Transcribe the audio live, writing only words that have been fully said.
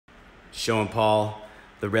showing Paul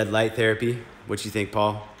the red light therapy. What you think,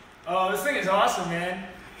 Paul? Oh, this thing is awesome, man.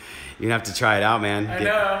 You're gonna have to try it out, man. I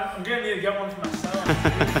know. I'm gonna need to get one for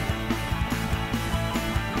myself.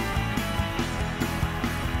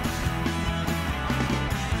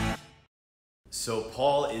 So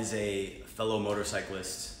Paul is a fellow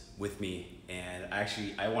motorcyclist with me, and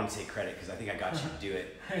I want to take credit because I think I got you to do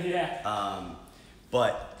it. Yeah.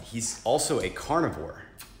 But he's also a carnivore.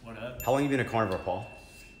 What up? How long have you been a carnivore, Paul?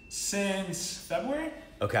 Since February?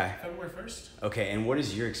 Okay. February 1st. Okay, and what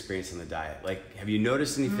is your experience on the diet? Like, have you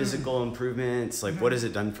noticed any physical improvements? Like, what has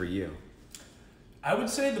it done for you? I would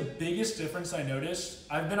say the biggest difference I noticed,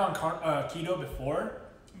 I've been on keto before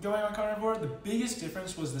going on carnivore. The biggest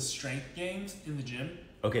difference was the strength gains in the gym.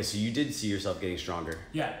 Okay, so you did see yourself getting stronger.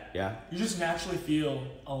 Yeah. Yeah? You just naturally feel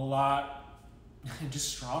a lot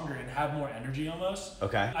just stronger and have more energy almost.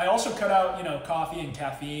 Okay. I also cut out, coffee and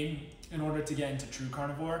caffeine in order to get into true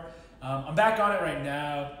carnivore. I'm back on it right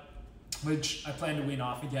now, which I plan to wean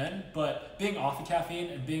off again, but being off of caffeine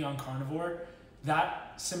and being on carnivore,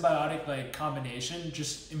 that symbiotic combination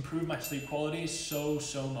just improved my sleep quality so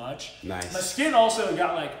much. Nice. My skin also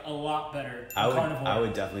got a lot better on carnivore. I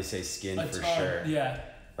would definitely say skin for sure. Yeah.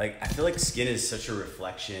 Like, I feel like skin is such a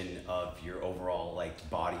reflection of your overall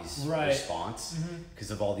body's response because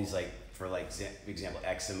of all these for example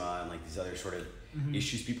eczema and these other sort of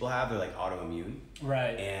issues people have. They're autoimmune.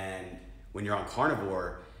 Right. And when you're on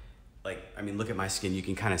carnivore, look at my skin. You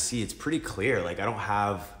can kind of see it's pretty clear. I don't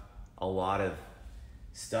have a lot of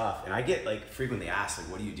stuff, and I get frequently asked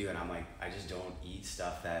what do you do, and I'm I just don't eat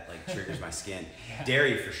stuff that triggers my skin. Yeah.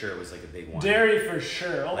 Dairy for sure was a big one. Dairy for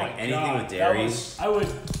sure. Oh my god. Anything with dairy. I would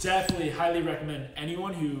definitely highly recommend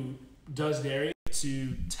anyone who does dairy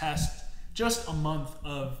to test just a month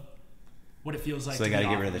of what it feels like. So they got to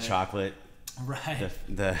get rid of the chocolate, right?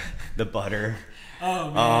 The butter.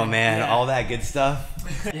 Oh man. Oh man, yeah. All that good stuff.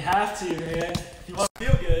 You have to, man. You want to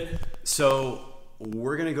feel good. So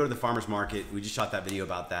we're gonna go to the farmer's market. We just shot that video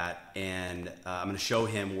about that, and I'm gonna show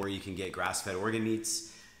him where you can get grass-fed organ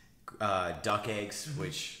meats, duck eggs,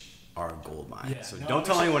 which are a gold mine. Yeah, so don't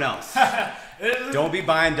tell anyone else. Don't be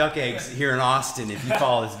buying duck eggs here in Austin if you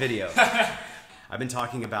follow this video. I've been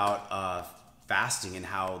talking about fasting and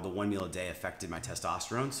how the one meal a day affected my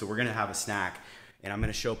testosterone. So we're gonna have a snack, and I'm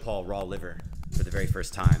gonna show Paul raw liver for the very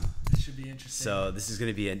first time. This should be interesting. So this is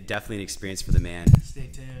gonna be definitely an experience for the man.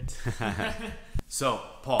 Stay tuned. So,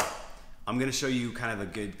 Paul, I'm going to show you kind of a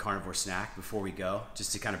good carnivore snack before we go,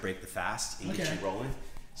 just to kind of break the fast and get you rolling.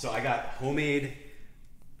 So I got homemade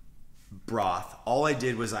broth. All I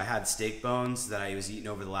did was I had steak bones that I was eating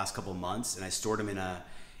over the last couple of months, and I stored them in a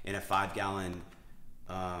 5-gallon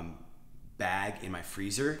bag in my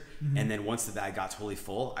freezer. And then once the bag got totally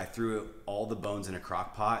full, I threw all the bones in a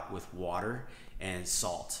crock pot with water and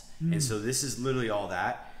salt. And so this is literally all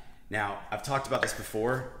that. Now, I've talked about this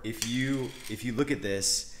before. If you look at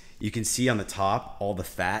this, you can see on the top all the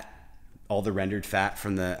fat, all the rendered fat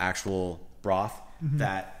from the actual broth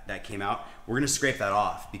that came out. We're gonna scrape that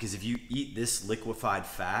off because if you eat this liquefied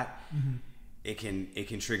fat, it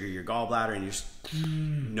can trigger your gallbladder and you're just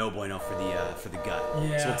no bueno for the gut.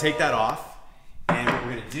 Yeah. So we'll take that off, and what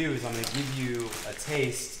we're gonna do is I'm gonna give you a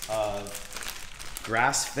taste of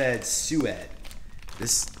grass-fed suet.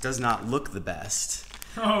 This does not look the best.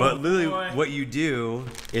 But literally what you do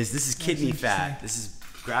is this is kidney fat. This is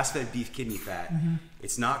grass-fed beef kidney fat.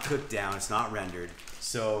 It's not cooked down. It's not rendered.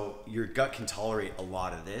 So your gut can tolerate a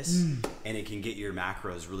lot of this, and it can get your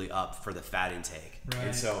macros really up for the fat intake. Right.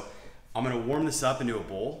 And so I'm going to warm this up into a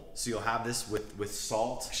bowl. So you'll have this with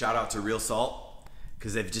salt. Shout out to Real Salt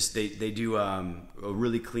because they do a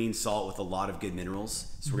really clean salt with a lot of good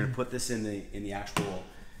minerals. So we're going to put this in the actual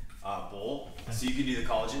bowl, so you can do the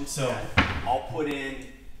collagen. So I'll put in,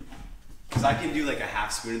 because I can do a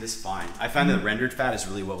half spoon of this fine. I find that rendered fat is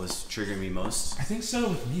really what was triggering me most. I think so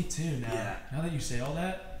with me too now. Yeah. Now that you say all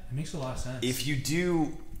that, it makes a lot of sense. If you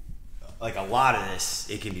do a lot of this,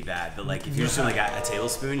 it can be bad, but if you're just doing a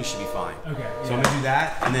tablespoon, you should be fine. Okay. So I'm gonna do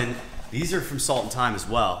that, and then these are from Salt and Thyme as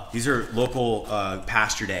well. These are local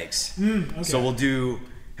pastured eggs. Okay. So we'll do.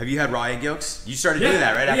 Have you had raw egg yolks? You started doing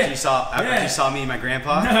that right after you saw me and my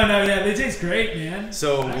grandpa. No, they taste great, man.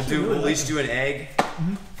 So we'll each do an egg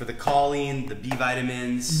for the choline, the B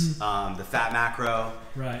vitamins, the fat macro.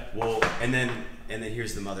 Right. And then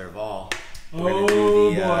here's the mother of all. Oh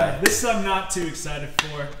boy, this I'm not too excited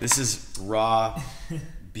for. This is raw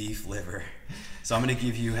beef liver. So I'm gonna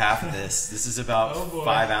give you half of this. This is about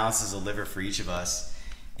 5 ounces of liver for each of us,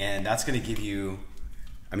 and that's gonna give you.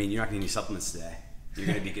 I mean, you're not gonna need any supplements today. You're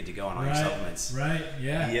going to be good to go on all your supplements. Right,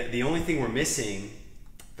 yeah. The only thing we're missing,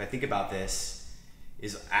 if I think about this,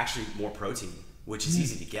 is actually more protein, which is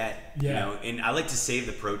easy to get. You know, and I like to save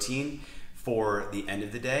the protein for the end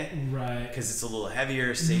of the day, right? Because it's a little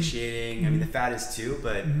heavier, satiating. I mean, the fat is too,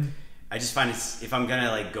 but I just find if I'm gonna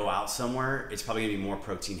like go out somewhere, it's probably gonna be more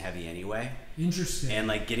protein heavy anyway. Interesting. And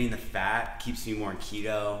like getting the fat keeps me more in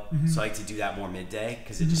keto, so I like to do that more midday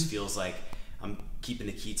because it just feels like I'm keeping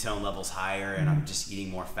the ketone levels higher and I'm just eating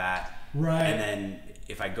more fat. Right. And then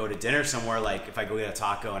if I go to dinner somewhere, like if I go get a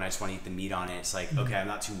taco and I just want to eat the meat on it, it's like, okay, I'm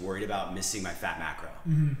not too worried about missing my fat macro.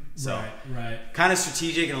 So kind of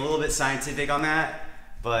strategic and a little bit scientific on that,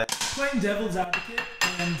 but playing devil's advocate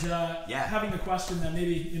and having the question that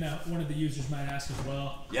maybe one of the users might ask as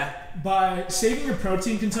well. Yeah. By saving your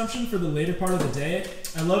protein consumption for the later part of the day,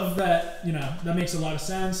 I love that. That makes a lot of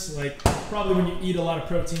sense. Like probably when you eat a lot of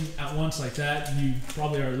protein at once like that, you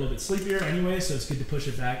probably are a little bit sleepier anyway, so it's good to push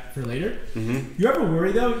it back for later. You ever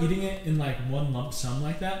worry though, eating it in like one lump sum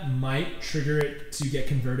like that might trigger it to get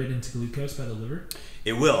converted into glucose by the liver?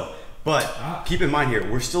 It will. But keep in mind here,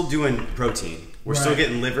 we're still doing protein. We're still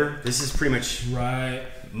getting liver. This is pretty much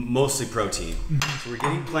mostly protein. So we're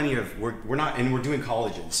getting plenty of, we're not, and we're doing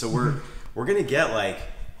collagen. So we're going to get like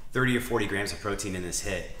 30 or 40 grams of protein in this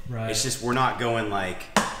hit. It's just, we're not going like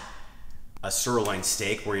a sirloin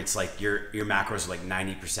steak where it's like your macros are like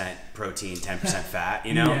 90% protein, 10% fat,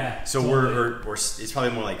 So totally. It's probably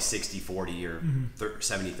more like 60-40 or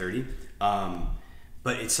 70-30.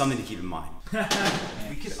 But it's something to keep in mind.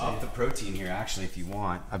 We could up the protein here, actually, if you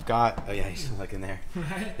want. I've got, oh yeah, you can look in there.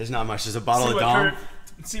 There's not much. There's a bottle of Dom.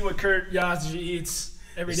 Let's see what Kurt Yazji eats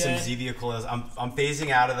every day. Some Zevia Colas. I'm phasing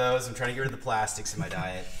out of those. I'm trying to get rid of the plastics in my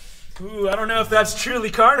diet. Ooh, I don't know if that's truly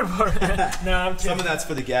carnivore. No, I'm kidding. Some of that's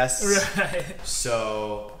for the guests. Right.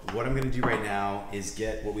 So what I'm going to do right now is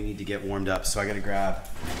get what we need to get warmed up. So I got to grab.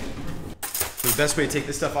 So the best way to take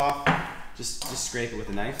this stuff off, just scrape it with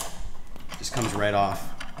a knife. Just comes right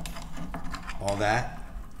off. All that.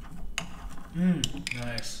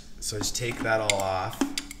 Nice. So just take that all off.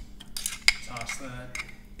 Toss that.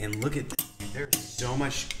 And look at this. There's so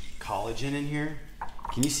much collagen in here.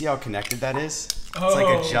 Can you see how connected that is? It's like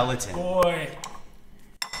a gelatin. Boy.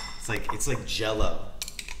 It's like Jello.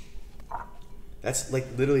 That's like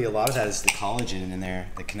literally a lot of that is the collagen in there,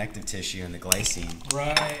 the connective tissue and the glycine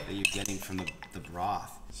that you're getting from the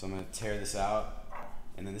broth. So I'm gonna tear this out.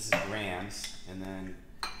 And then this is grams, and then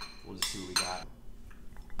we'll just see what we got.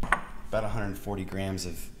 About 140 grams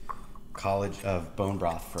of bone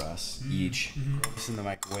broth for us each. Throw this in the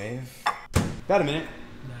microwave. About a minute.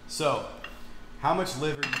 So, how much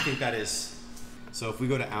liver do you think that is? So if we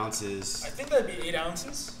go to ounces, I think that'd be 8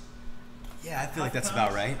 ounces. Yeah, I feel like that's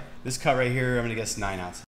about right. This cut right here, I'm gonna guess 9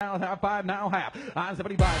 ounces. Now half, now half. I'm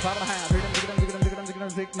 75,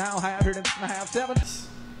 5.5. Now half, 7.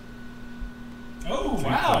 Oh,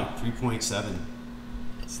 wow. 3.7.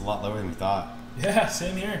 It's a lot lower than we thought. Yeah,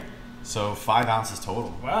 same here. So 5 ounces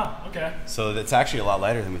total. Wow, okay. So that's actually a lot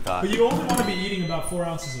lighter than we thought. But you only want to be eating about 4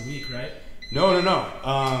 ounces a week, right?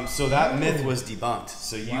 No. So that myth was debunked.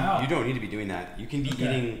 So you don't need to be doing that. You can be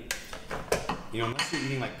eating, unless you're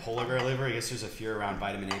eating like polar bear liver, I guess there's a fear around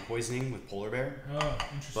vitamin A poisoning with polar bear. Oh,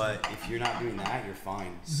 interesting. But if you're not doing that, you're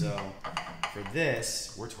fine. So for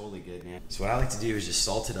this, we're totally good, man. So what I like to do is just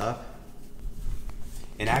salt it up.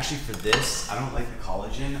 And actually for this, I don't like the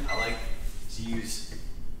collagen. I like to use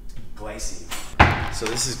glycine. So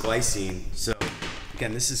this is glycine. So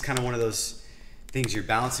again, this is kind of one of those things. You're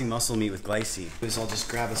balancing muscle meat with glycine. So I'll just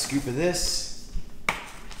grab a scoop of this.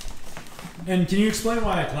 And can you explain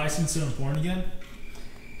why glycine is so important again?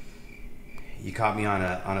 You caught me on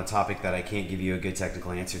a topic that I can't give you a good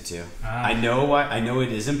technical answer to. I know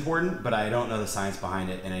it is important, but I don't know the science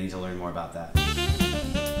behind it, and I need to learn more about that.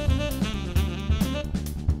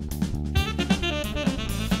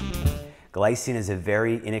 Glycine is a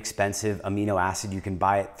very inexpensive amino acid. You can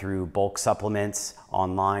buy it through bulk supplements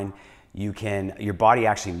online. Your body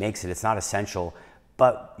actually makes it. It's not essential,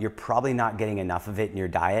 but you're probably not getting enough of it in your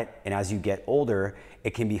diet. And as you get older,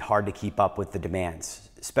 it can be hard to keep up with the demands,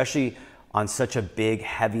 especially on such a big,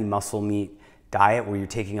 heavy muscle meat diet where you're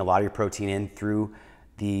taking a lot of your protein in through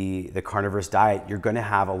the carnivorous diet. You're going to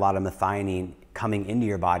have a lot of methionine coming into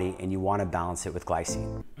your body, and you want to balance it with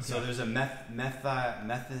glycine. Okay. So there's a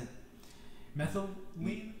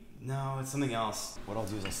Methylamine? No, it's something else. What I'll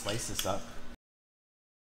do is I'll slice this up.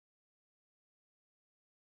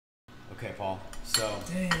 Okay, Paul. So.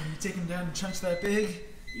 Dang, you take them down in chunks that big?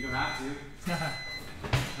 You don't have to.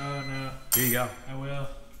 Oh no. Here you go. I will.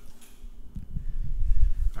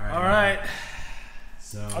 All right.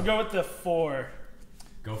 So. I'll go with the 4.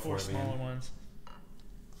 Go for it, man. 4 smaller ones.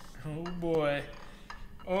 Oh boy.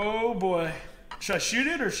 Oh boy. Should I shoot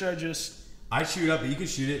it or should I just? I'd shoot it up, but you can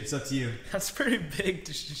shoot it. It's up to you. That's pretty big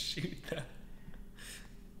to shoot that.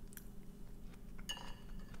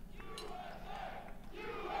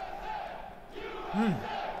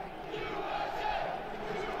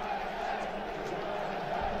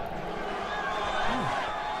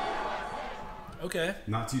 Okay.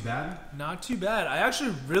 Not too bad? Not too bad. I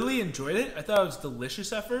actually really enjoyed it. I thought it was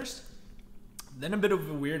delicious at first. Then a bit of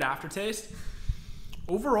a weird aftertaste.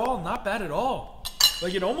 Overall, not bad at all.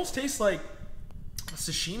 Like, it almost tastes like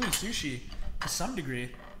sashimi sushi to some degree.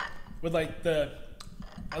 With like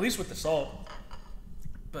at least with the salt.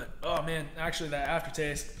 But, oh man, actually that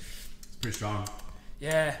aftertaste. It's pretty strong.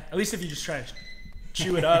 Yeah, at least if you just try and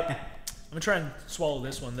chew it up. I'm gonna try and swallow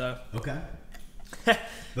this one though. Okay.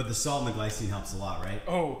 But the salt and the glycine helps a lot, right?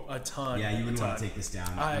 Oh, a ton. Yeah, you wouldn't want to take this down.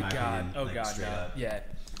 Yeah. Yeah.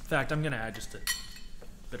 In fact, I'm gonna add just a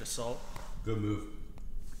bit of salt. Good move.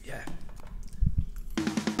 Yeah.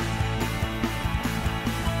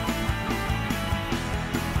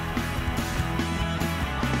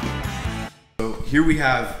 So here we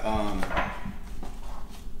have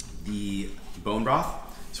the bone broth.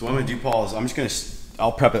 So what I'm gonna do, Paul, is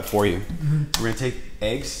I'll prep it for you. We're gonna take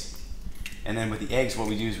eggs. And then with the eggs, what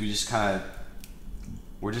we do is we're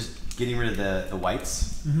just getting rid of the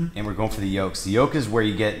whites, and we're going for the yolks. The yolk is where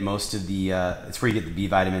you get most of the, it's where you get the B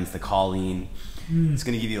vitamins, the choline. It's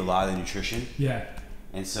going to give you a lot of the nutrition. Yeah.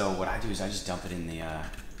 And so what I do is I just dump it in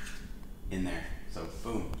there. So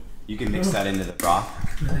boom, you can mix that into the broth,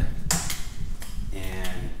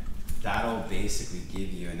 and that'll basically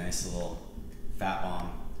give you a nice little fat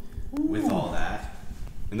bomb with all that.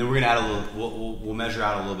 And then we're gonna add a little, we'll measure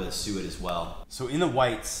out a little bit of suet as well. So in the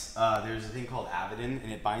whites, there's a thing called avidin, and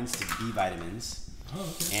it binds to B vitamins. Oh,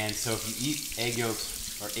 okay. And so if you eat egg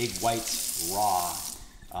yolks or egg whites raw,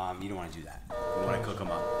 you don't wanna do that. You wanna cook them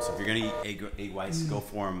up. So if you're gonna eat egg whites, go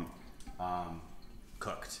for them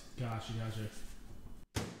cooked. Gotcha.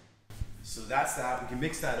 So that's that. We can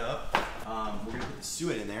mix that up. We're gonna put the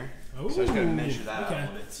suet in there. Oh, so I just gotta measure that out a okay.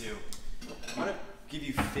 little bit too. I'm gonna give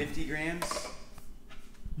you 50 grams.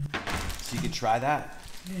 So you can try that.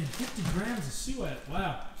 Man, 50 grams of suet.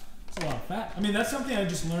 Wow. That's a lot of fat. I mean, that's something I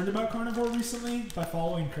just learned about carnivore recently by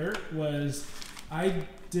following Kurt, was I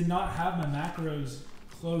did not have my macros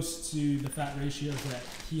close to the fat ratios that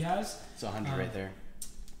he has. It's 100 right there.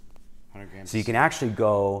 100 grams. So you can actually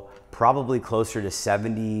go probably closer to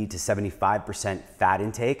 70 to 75% fat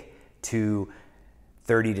intake to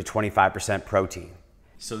 30 to 25% protein.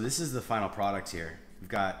 So this is the final product here. We've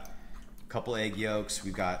got a couple egg yolks,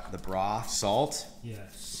 we've got the broth, salt,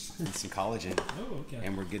 Yes. and some collagen. Oh, okay.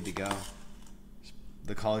 And we're good to go.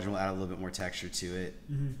 The collagen will add a little bit more texture to it.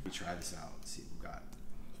 Let me try this out. Let's see what we've got.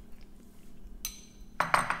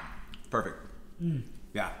 Perfect.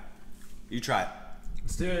 Yeah. You try it.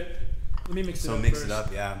 Let's do it. Let me mix it up. So mix first. it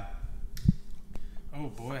up, yeah. Oh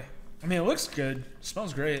boy. I mean, it looks good. It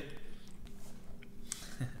smells great.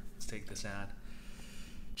 Let's take this out.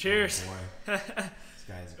 Cheers. Oh boy. This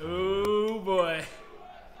guy's a Oh boy.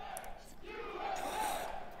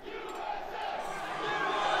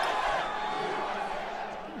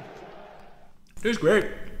 Tastes great.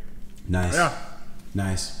 Nice. Yeah.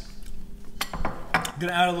 Nice.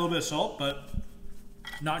 Gonna add a little bit of salt, but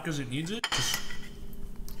not because it needs it. Just,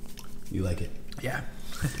 You like it? yeah.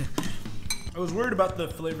 I was worried about the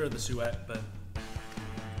flavor of the suet, but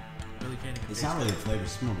really can't even It's taste not really it. a flavor,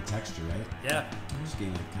 it's more of a texture, right? Yeah. I'm just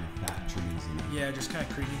getting like kind of fat trimmings in there. Yeah, just kind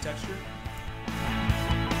of creamy texture.